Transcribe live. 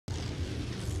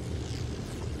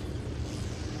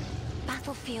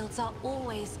battlefields are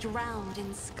always drowned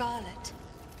in scarlet.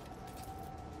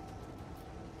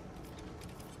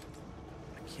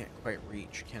 I can't quite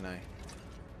reach, can I?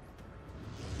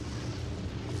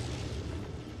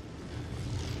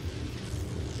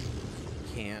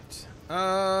 Can't.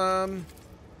 I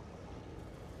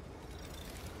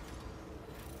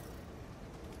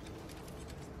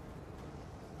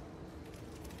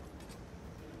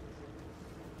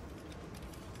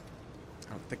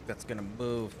don't think that's gonna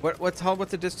move. What's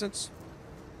the distance?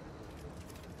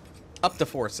 Up to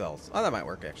 4 cells. Oh, that might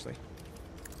work actually.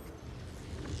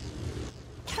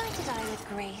 Try to die with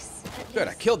grace. Good,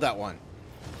 I killed that one.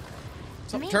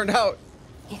 Something turned out.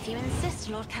 If you insist,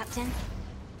 Lord Captain.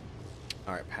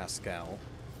 All right, Pascal.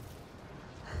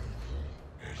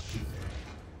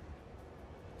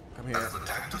 Come here. As the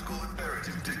tactical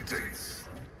imperative dictates.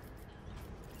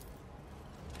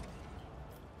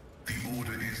 The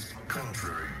order is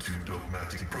contrary to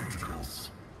dogmatic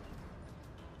protocols.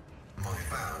 My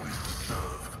vow is to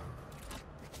serve.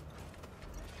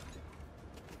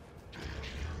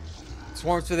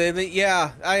 Swarms with enemy.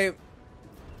 Yeah, I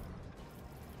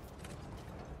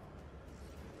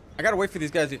gotta wait for these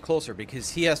guys to get closer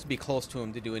because he has to be close to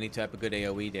him to do any type of good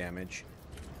AoE damage.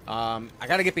 I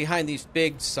gotta get behind these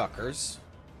big suckers.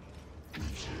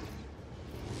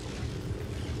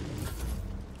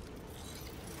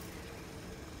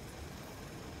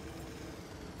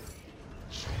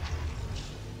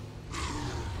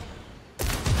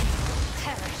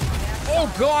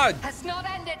 Oh God! Has not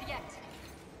ended yet.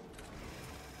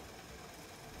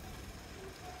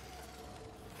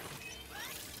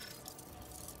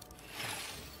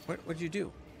 What'd you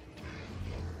do?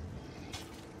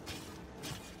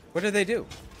 What did they do?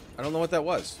 I don't know what that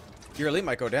was. Your elite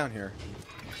might go down here.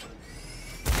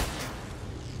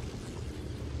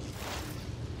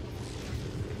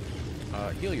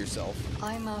 Heal yourself.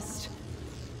 I must.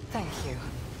 Thank you.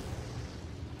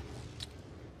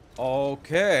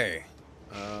 Okay.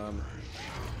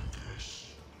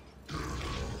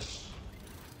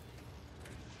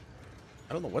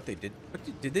 I don't know what they did.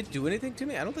 Did they do anything to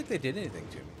me? I don't think they did anything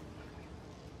to me.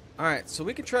 Alright, so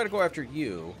we can try to go after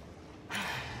you.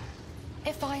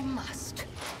 If I must.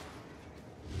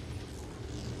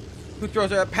 Who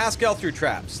throws Pascal through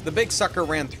traps? The big sucker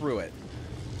ran through it.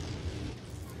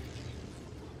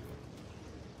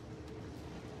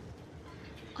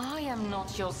 I am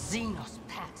not your xenos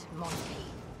pet, monkey.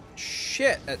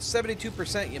 Shit, at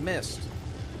 72% you missed.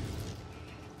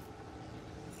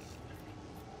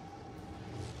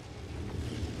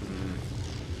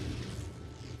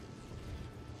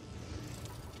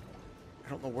 I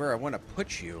don't know where I want to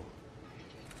put you.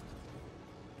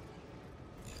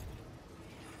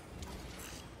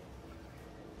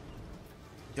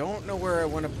 Don't know where I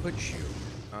want to put you.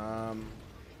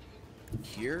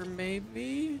 Here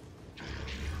maybe?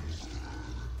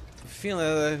 I'm feeling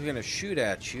like I'm gonna shoot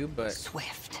at you, but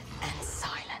Swift and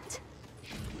silent.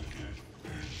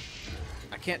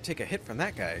 I can't take a hit from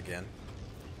that guy again.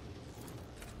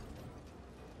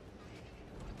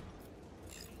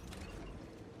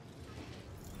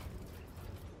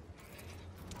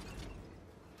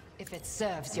 If it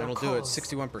serves your It'll cause. do it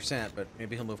 61%, but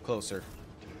maybe he'll move closer.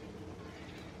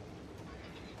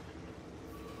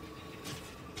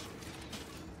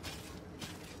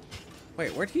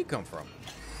 Wait, where'd he come from?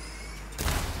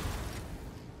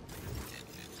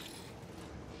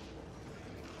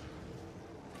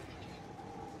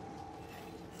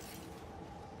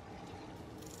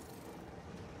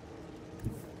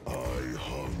 I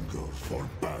hunger for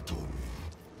battle.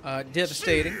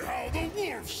 Devastating. See how the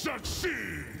wolf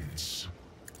succeeds.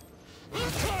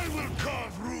 I will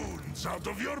carve runes out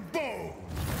of your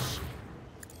bones.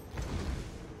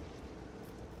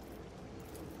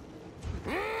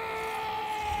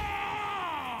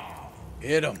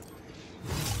 Hit him.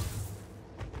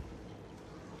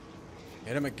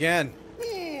 Hit him again.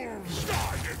 Wolves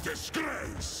die in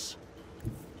disgrace.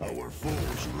 Our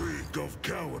foes reek of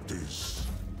cowardice.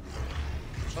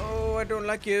 Oh, I don't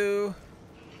like you.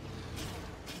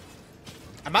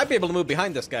 I might be able to move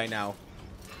behind this guy now.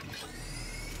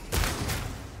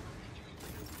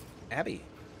 Abby,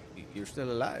 you're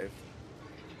still alive.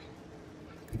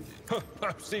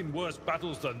 I've seen worse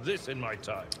battles than this in my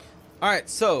time. All right,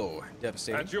 so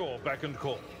devastating. At your beck and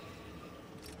call.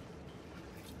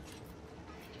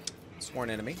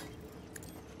 Sworn enemy.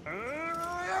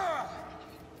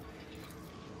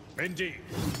 Indeed.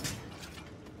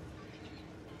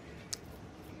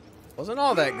 Wasn't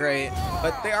all that great,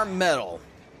 but they are metal,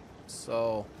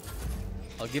 so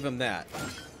I'll give him that.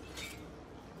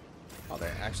 Oh,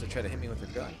 they actually tried to hit me with their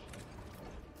gun.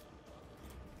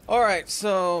 Alright,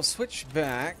 so switch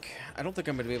back. I don't think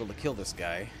I'm going to be able to kill this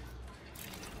guy.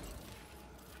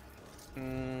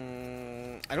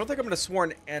 I don't think I'm going to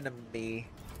sworn enemy.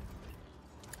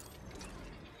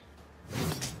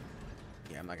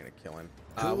 Yeah, I'm not going to kill him.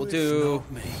 We'll do...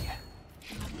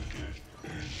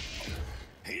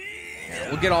 Yeah,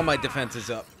 we'll get all my defenses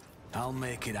up. I'll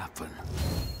make it happen.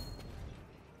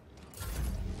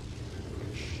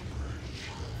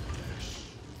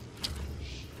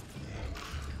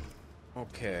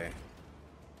 Okay.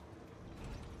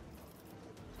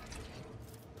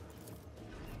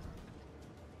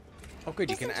 Oh,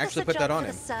 good. You can actually put that on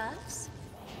him.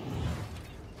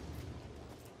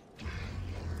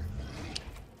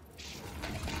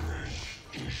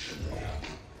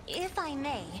 If I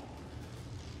may.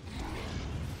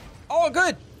 Oh,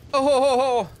 good.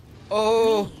 Oh.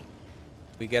 Me.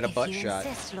 We get a If butt you shot.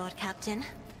 insist, Lord Captain.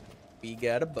 We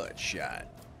got a butt shot.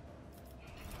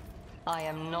 I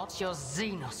am not your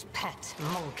xenos pet,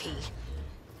 monkey.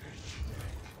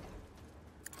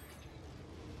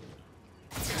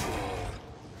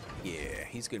 Yeah,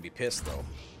 he's gonna be pissed though.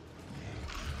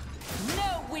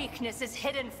 No weakness is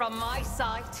hidden from my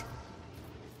sight.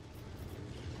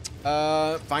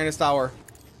 Finest hour.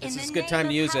 This is a good time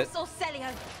to use it.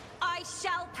 I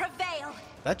shall prevail.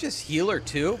 That just healer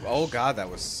too? Oh god, that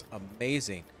was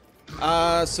amazing.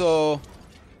 So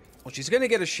well, she's gonna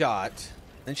get a shot,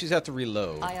 then she's have to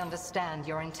reload. I understand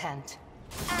your intent.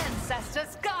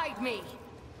 Ancestors, guide me.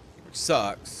 Which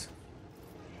sucks.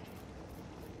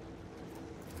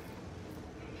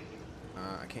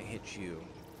 I can't hit you.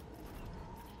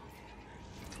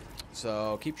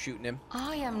 So keep shooting him.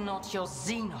 I am not your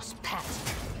xenos pet.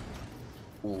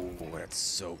 Ooh, that's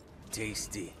so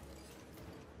tasty.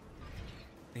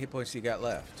 How many hit points do you got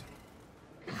left?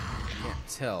 I can't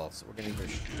tell, so we're gonna either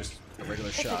just a regular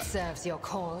If shot. it serves your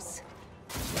cause.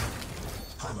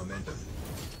 High momentum.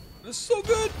 This is so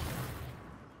good.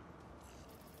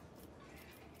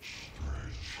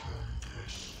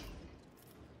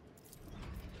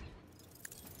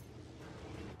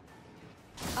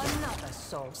 Another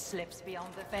soul slips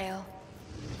beyond the veil.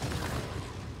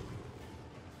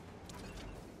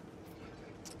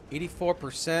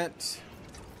 84%.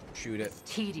 Shoot it.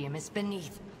 Tedium is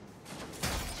beneath.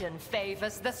 Fortune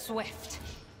favors the swift.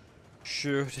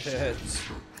 Shoot it.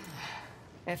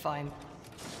 If I'm...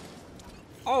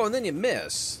 Oh, and then you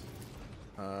miss.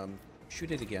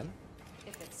 Shoot it again.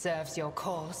 If it serves your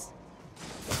cause.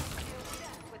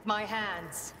 With my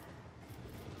hands.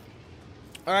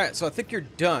 Alright, so I think you're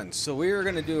done. So we're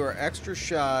going to do our extra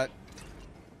shot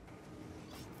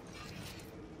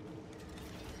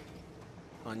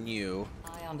on you.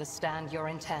 I understand your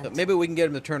intent. But maybe we can get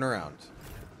him to turn around.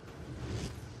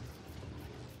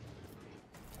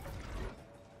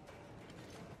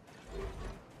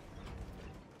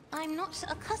 I'm not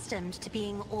accustomed to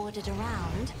being ordered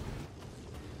around.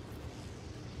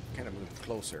 Kind of move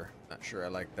closer. Not sure I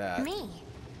like that. Me.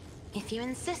 If you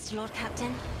insist, Lord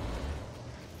Captain.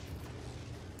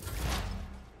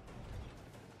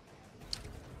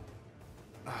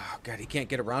 Oh, God, he can't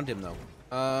get around him, though.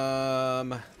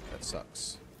 That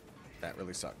sucks. That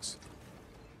really sucks.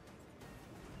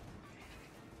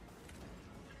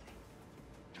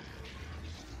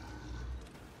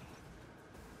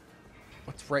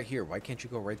 What's right here? Why can't you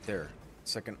go right there?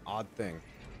 It's like an odd thing.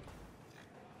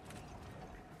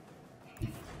 If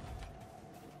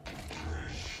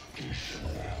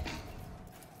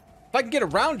I can get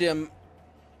around him,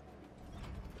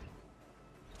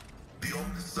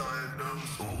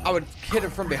 I would hit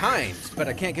him from behind, but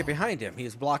I can't get behind him.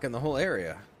 He's blocking the whole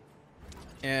area.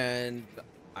 And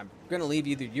I'm going to leave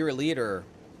either your elite or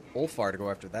Ulfar to go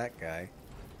after that guy.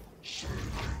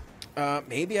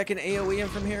 Maybe I can AoE him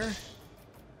from here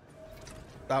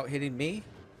without hitting me.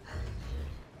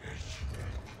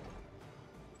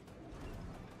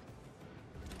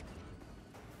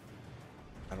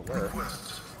 That'll work.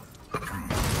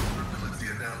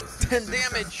 10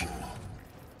 damage.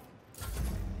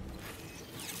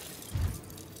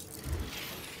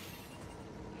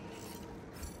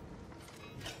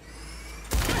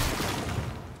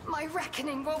 My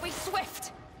reckoning will be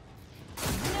swift.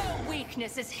 No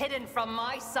weakness is hidden from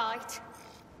my sight.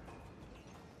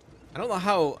 I don't know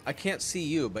how I can't see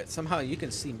you, but somehow you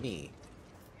can see me.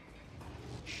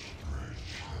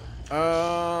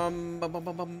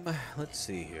 Let's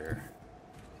see here.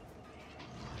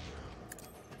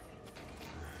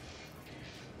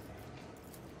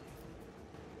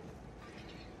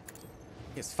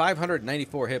 It's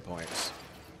 594 hit points.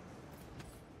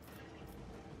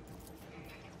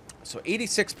 So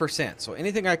 86%. So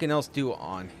anything I can else do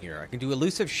on here. I can do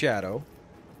Elusive Shadow.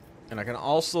 And I can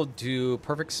also do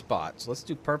perfect spot. So let's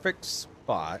do perfect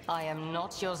spot. I am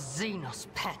not your xenos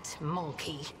pet,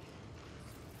 monkey.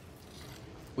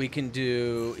 We can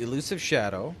do elusive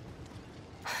shadow.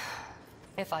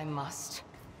 If I must.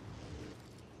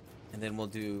 And then we'll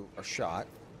do a shot.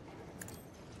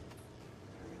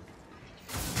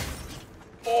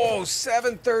 Oh,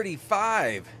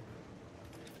 735.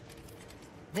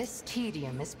 This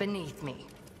tedium is beneath me.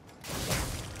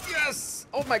 Yes!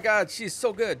 Oh my god, she's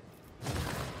so good.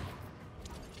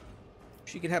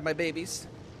 She can have my babies.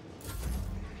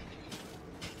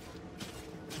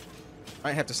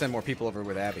 Might have to send more people over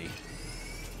with Abby.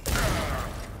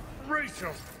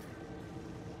 Rachel!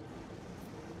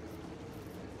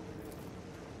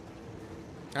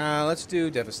 Let's do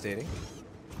devastating.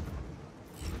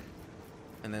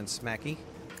 And then smacky.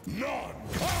 None!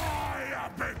 I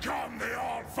have become the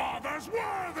All-Father's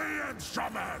worthy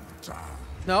instrument!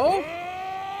 No?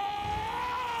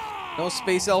 No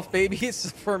space elf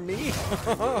babies for me?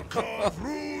 Carve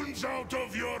runes out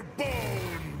of your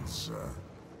bones!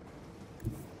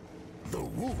 The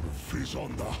wolf is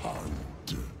on the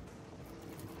hunt.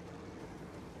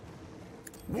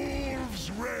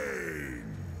 Wolves reign!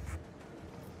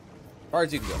 Far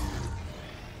as you can go.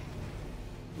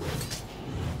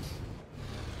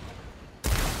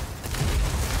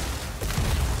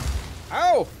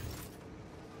 Ow!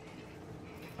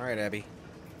 Alright, Abby.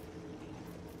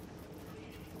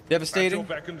 Devastating. At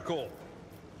your beck and call.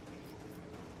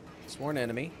 Sworn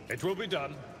enemy. It will be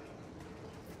done.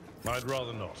 I'd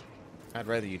rather not. I'd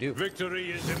rather you do.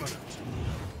 Victory is imminent.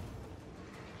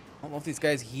 I don't know if these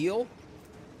guys heal.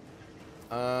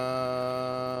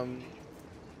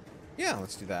 Yeah,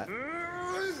 let's do that.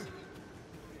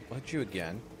 We'll hit you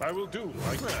again. I will do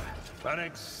like that. An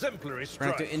exemplary We're gonna strike.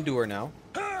 have to endure now.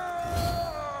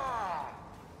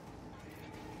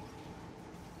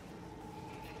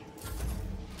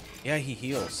 Yeah, he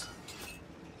heals.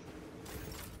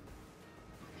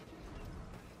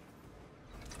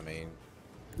 I mean...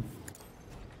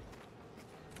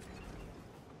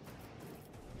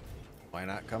 why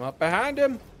not come up behind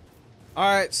him?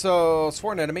 Alright, so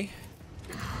sworn enemy.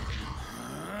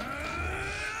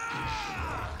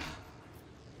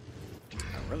 I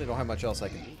really don't have much else I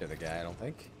can do to the guy, I don't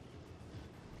think.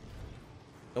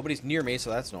 Nobody's near me,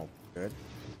 so that's no good.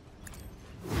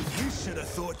 You should have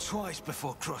thought twice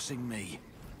before crossing me.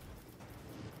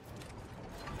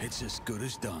 It's as good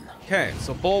as done. Okay,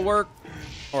 so bulwark,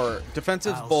 or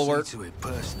defensive I'll bulwark. see to it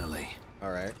personally.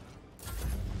 Alright.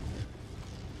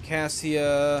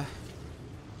 Cassia.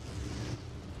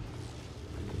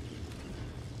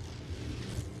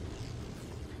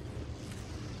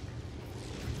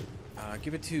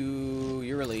 Give it to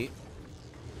your elite.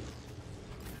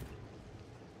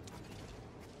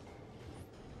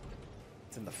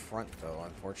 It's in the front, though,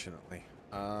 unfortunately.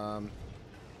 I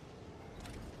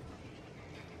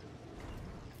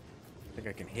think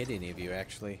I can hit any of you,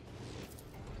 actually.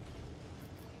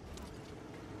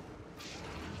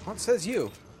 Oh, it says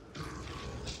you.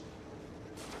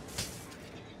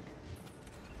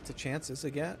 What's the chances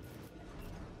again?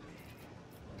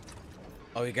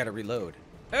 Oh, you gotta reload.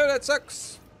 Oh, that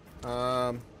sucks.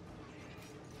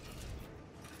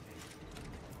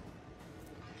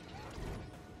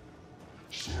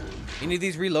 Any of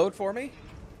these reload for me?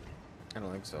 I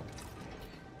don't think so.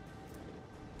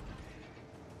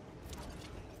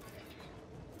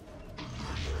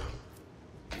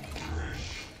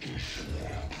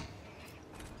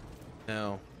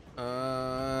 No.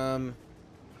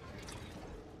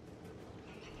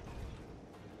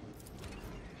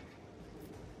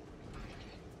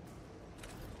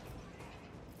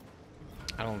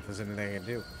 I don't know if there's anything I can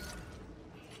do.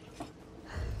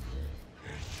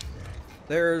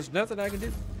 There's nothing I can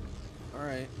do. All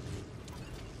right.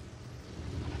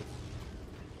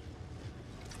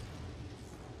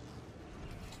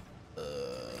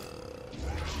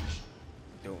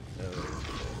 Don't know.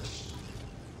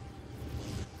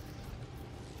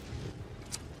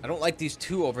 I don't like these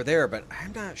two over there, but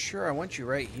I'm not sure I want you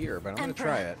right here, but I'm going to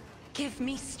try it. Give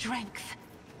me strength.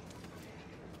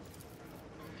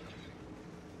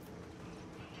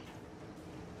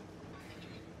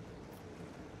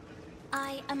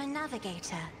 I am a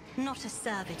navigator, not a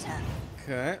servitor.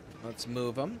 Okay, let's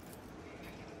move them.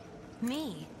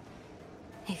 Me?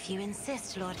 If you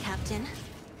insist, Lord Captain.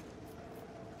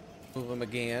 Move them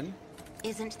again.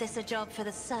 Isn't this a job for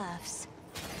the serfs?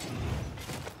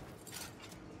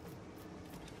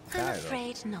 I'm Die, though.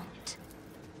 afraid not.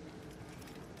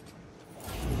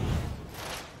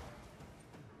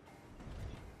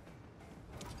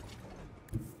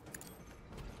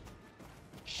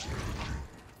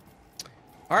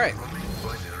 All right. Running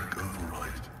by their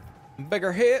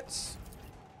Bigger hits.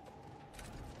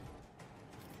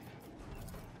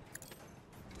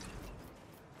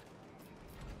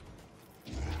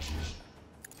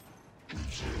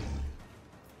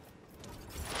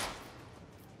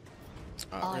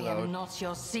 I am not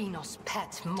your xenos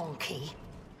pet monkey.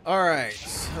 All right,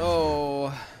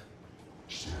 so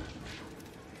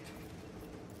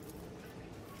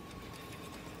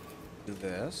do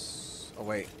this. Oh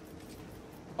wait.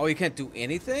 Oh, you can't do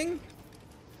anything?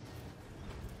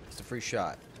 It's a free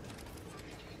shot.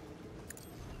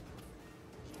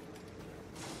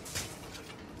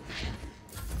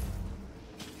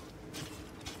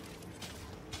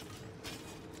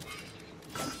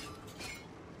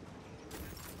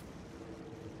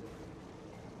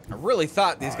 I really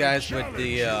thought these guys would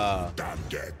the I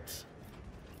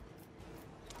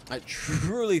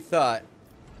truly thought.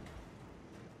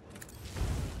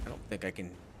 I don't think I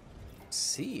can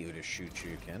see you to shoot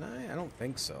you, can I? I don't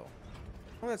think so.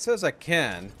 Well, it says I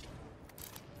can.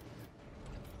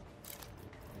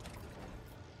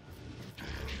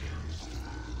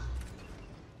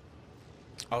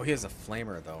 Oh, he has a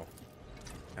flamer though.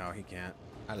 No, he can't.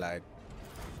 I lied.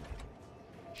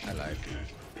 I lied.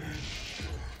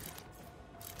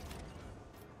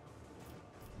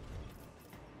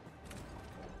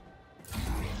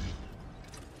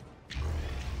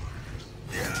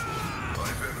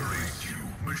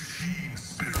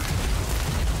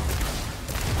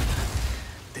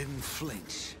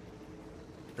 Flinch.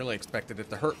 Really expected it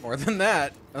to hurt more than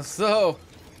that. So,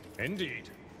 Indeed.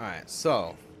 all right.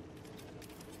 So,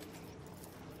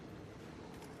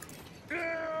 let's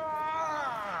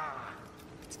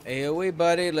AOE,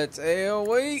 buddy. Let's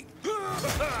AOE.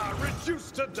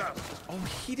 Reduced to dust. Oh,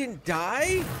 he didn't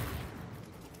die.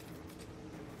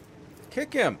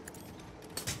 Kick him.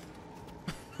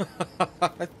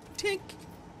 Tink.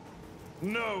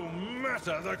 No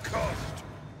matter the cost.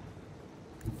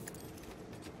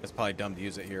 It's probably dumb to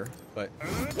use it here, but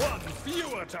One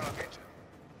fewer target.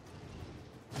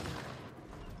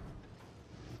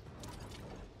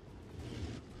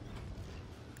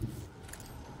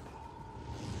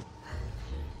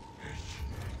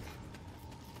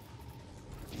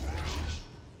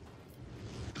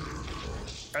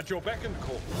 At your beck and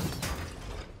call.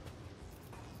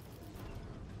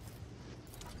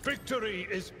 Victory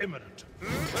is imminent.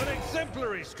 An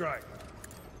exemplary strike.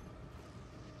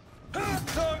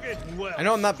 Target well. I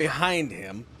know I'm not behind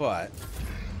him, but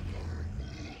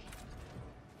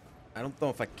I don't know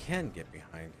if I can get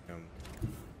behind him.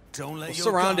 Don't let We'll your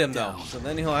surround guard him down. though, so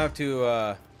then he'll have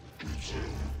to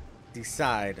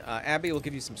decide. Abby will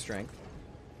give you some strength.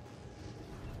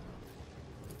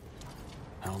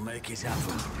 I'll make it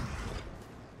happen.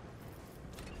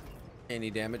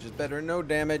 Any damage is better than no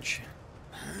damage.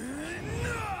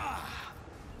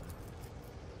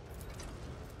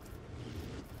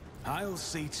 I'll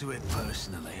see to it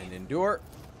personally. And endure.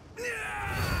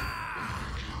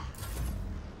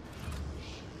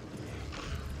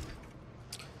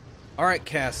 All right,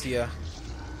 Cassia.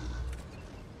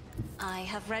 I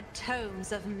have read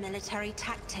tomes of military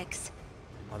tactics.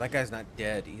 Oh, that guy's not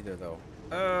dead either, though.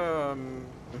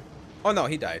 Oh no,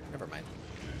 he died. Never mind.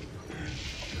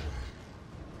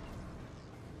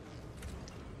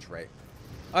 That's right.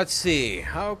 Let's see.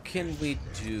 How can we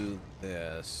do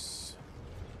this?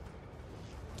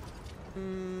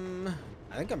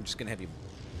 I think I'm just gonna have you.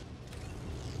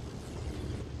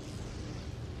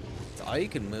 That's all you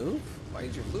can move? Why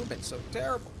is your movement so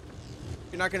terrible?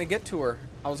 You're not gonna get to her.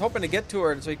 I was hoping to get to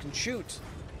her so you can shoot.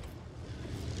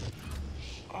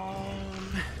 As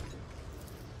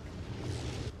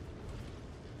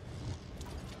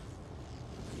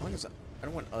long as I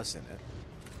don't want us in it.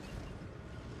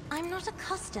 I'm not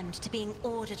accustomed to being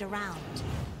ordered around.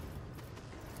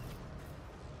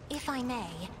 If I may.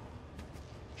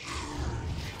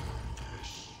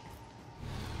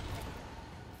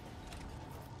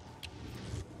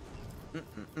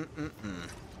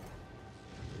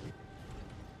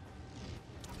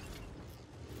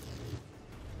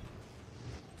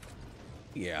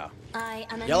 Yeah. I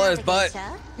am a Yell at his butt.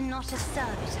 navigator, not a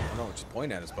servitor. No, just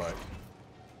point at his butt.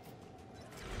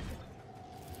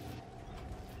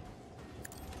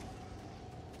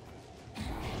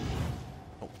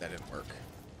 Oh, that didn't work.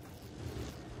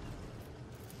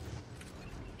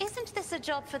 Isn't this a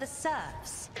job for the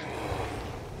serfs?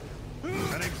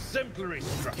 An exemplary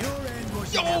strike. Your end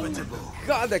was inevitable.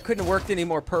 God, that couldn't have worked any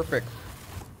more perfect.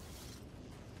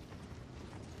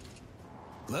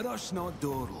 Let us not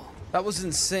dawdle. That was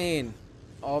insane.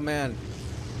 Oh, man.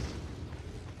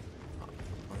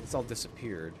 It's all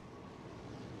disappeared.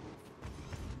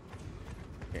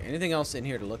 Okay, anything else in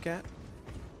here to look at?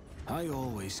 I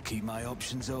always keep my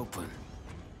options open.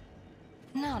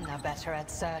 None are better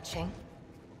at searching.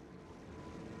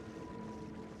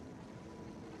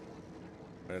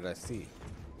 What did I see?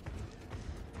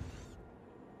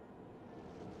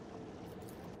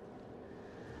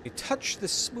 You touch the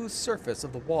smooth surface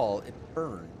of the wall, it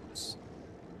burns.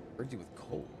 Burns you with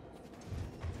cold.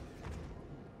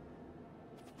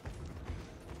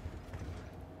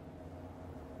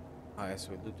 Alright,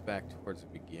 so we looped back towards the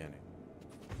beginning.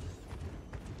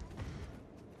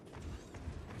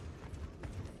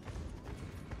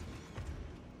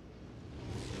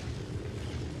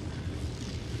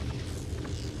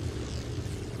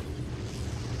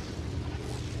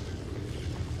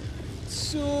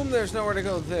 Assume there's nowhere to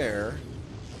go there.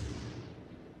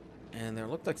 And there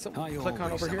looked like something to click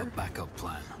on over here. A backup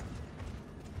plan.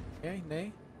 Okay,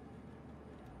 nay.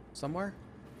 Somewhere?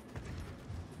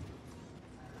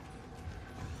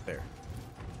 There.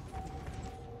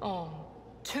 Oh,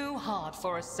 too hard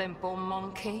for a simple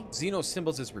monkey. Xenos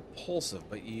symbols is repulsive,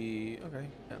 but you... Okay.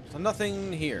 Yeah. So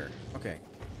nothing here. Okay.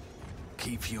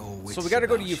 Keep your wits So we gotta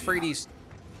go to about you. Euphrates.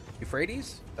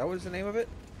 Euphrates? That was the name of it?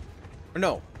 Or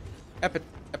no.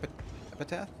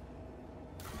 Epitaph?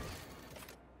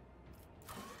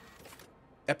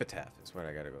 Epitaph is what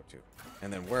I gotta go to.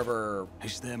 And then wherever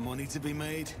Is there money to be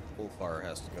made? Ulfar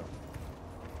has to go.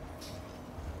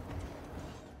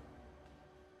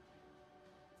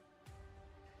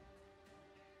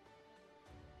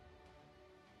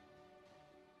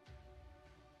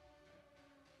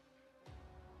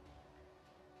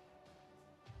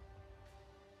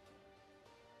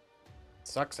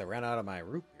 Sucks, I ran out of my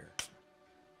root beer.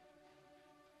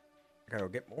 I gotta go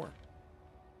get more.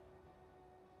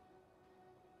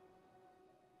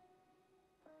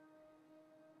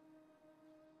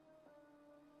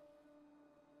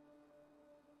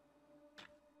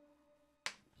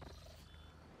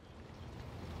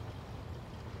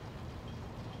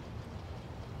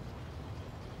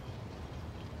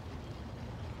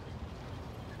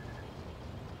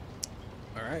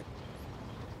 All right.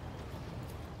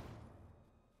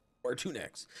 Where to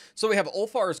next? So we have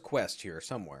Ulfar's quest here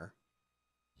somewhere.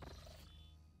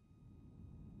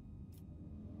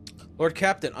 Lord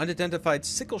Captain, unidentified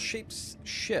sickle-shaped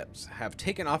ships have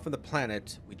taken off from the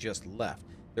planet we just left.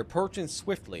 They're approaching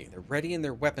swiftly. They're readying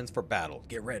their weapons for battle.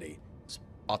 Get ready. It's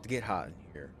about to get hot in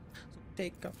here. So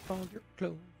take off all your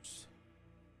clothes.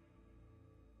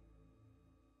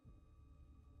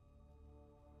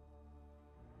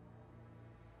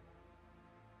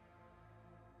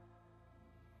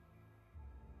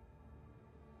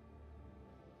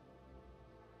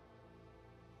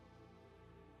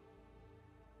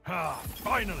 Ah,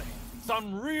 finally!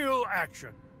 Some real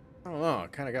action! I don't know. I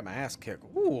kind of got my ass kicked.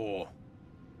 Ooh.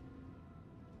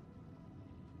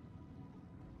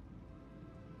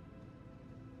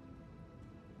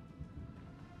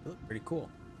 Look pretty cool.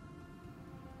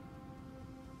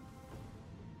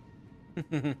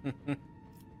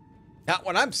 Not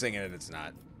when I'm singing it, it's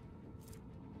not.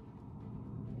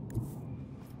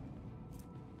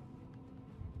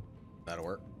 That'll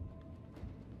work.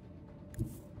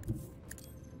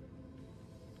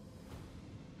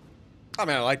 I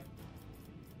mean, I like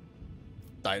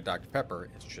Diet Dr. Pepper.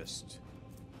 It's just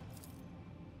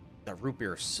that root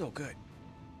beer is so good.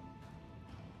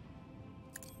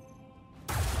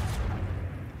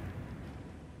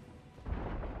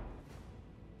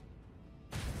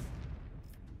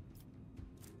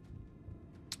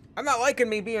 I'm not liking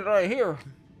me being right here.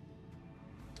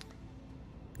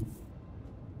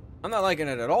 I'm not liking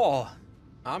it at all.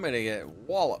 I'm gonna get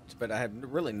walloped, but I have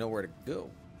really nowhere to go.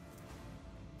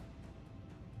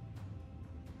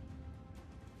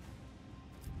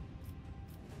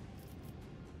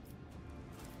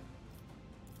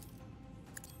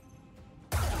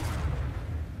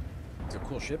 These are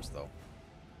cool ships, though.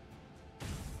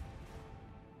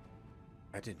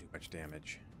 That didn't do much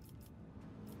damage.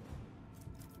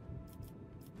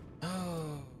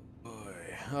 Oh, boy.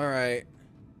 All right.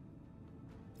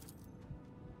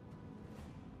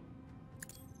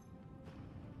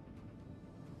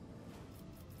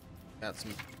 Got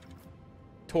some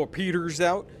torpedoes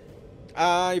out.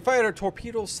 You fire a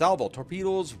torpedo salvo.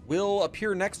 Torpedoes will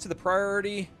appear next to the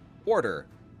priority order.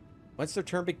 Once their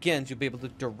turn begins, you'll be able to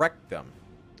direct them.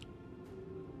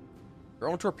 Your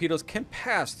own torpedoes can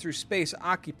pass through space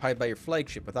occupied by your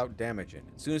flagship without damaging.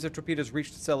 As soon as the torpedoes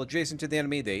reach the cell adjacent to the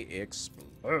enemy, they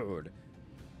explode.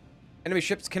 Enemy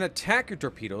ships can attack your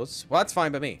torpedoes. Well, that's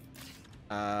fine by me.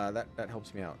 That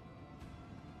helps me out.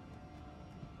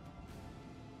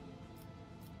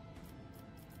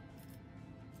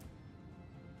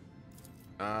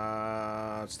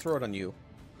 Let's throw it on you.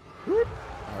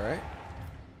 All right.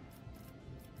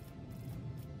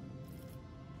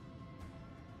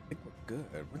 I think we're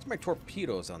good. Where's my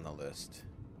torpedoes on the list?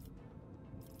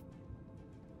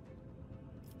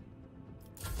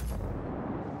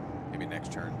 Maybe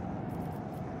next turn.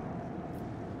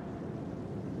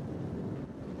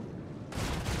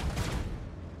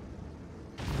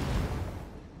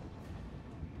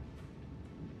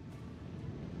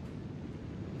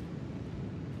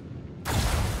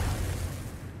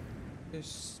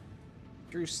 Just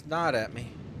threw snot at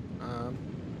me.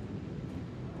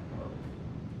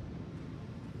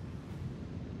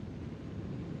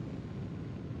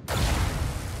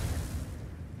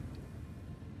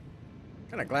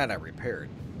 Kind of glad I repaired.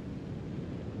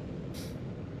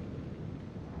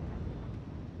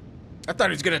 I thought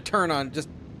he was gonna turn on just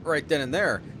right then and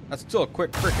there. That's still a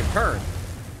quick frickin' turn.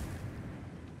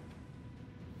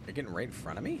 You're getting right in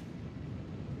front of me?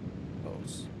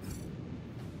 Close.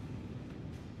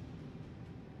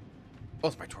 Oh,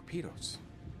 it's my torpedoes.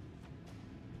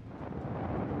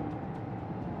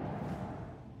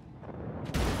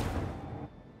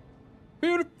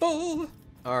 Beautiful.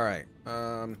 All right.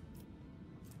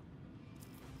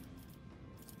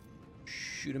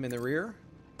 Shoot him in the rear.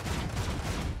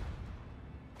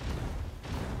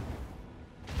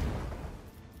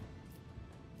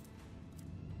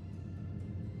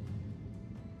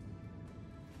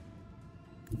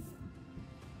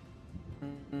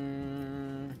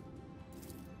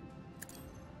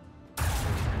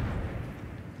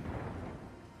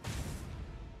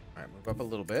 Move up a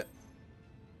little bit.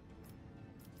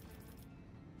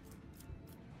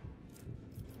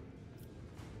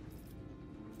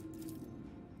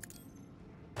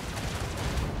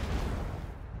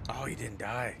 Oh, he didn't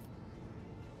die.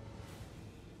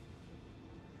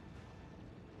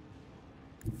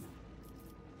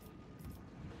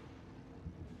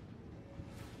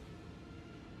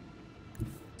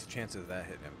 What's the chances of that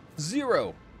hitting him?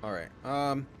 0. All right.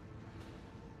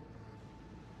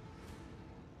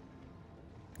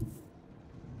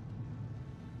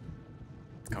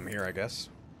 Come here, I guess.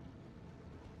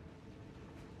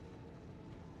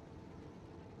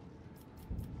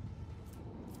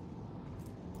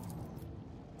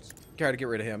 Try to get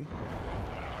rid of him.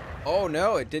 Oh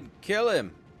no, it didn't kill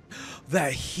him.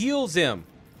 That heals him.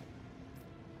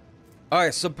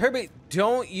 Alright, so probably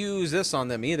don't use this on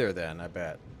them either then, I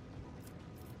bet.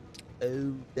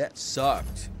 Oh, that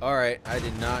sucked. Alright, I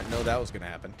did not know that was going to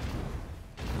happen.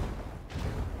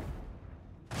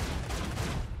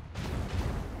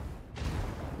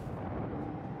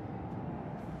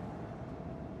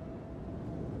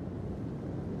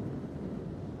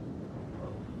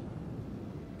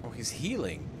 He's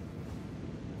healing.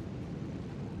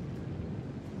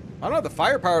 I don't have the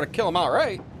firepower to kill him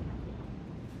outright.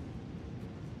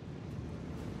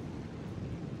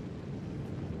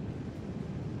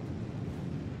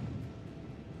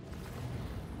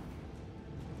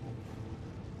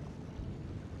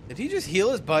 Did he just heal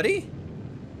his buddy?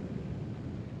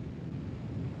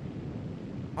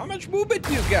 How much movement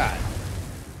do you got?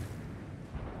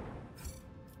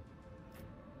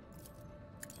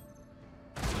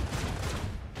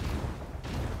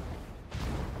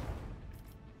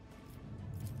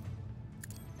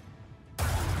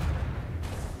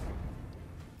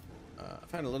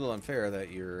 I find it a little unfair that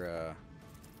you're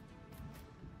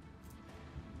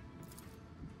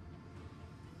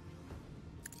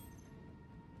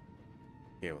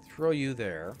okay, we'll throw you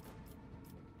there.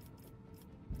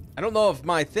 I don't know if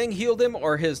my thing healed him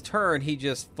or his turn he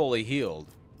just fully healed.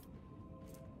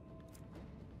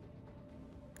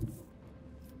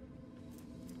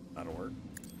 That'll work.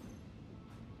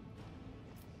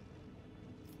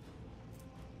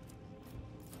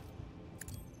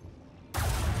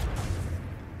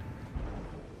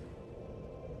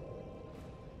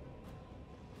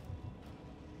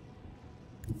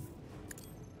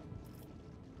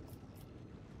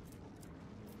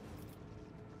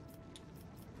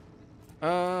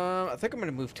 I think I'm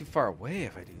going to move too far away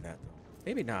if I do that.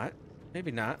 Maybe not. Maybe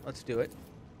not. Let's do it.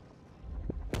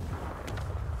 I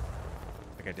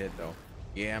think I did, though.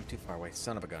 Yeah, I'm too far away.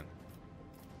 Son of a gun.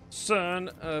 Son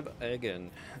of a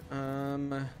gun.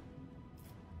 That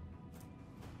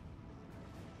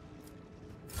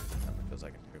feels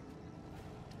like it too.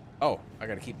 Oh, I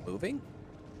got to keep moving?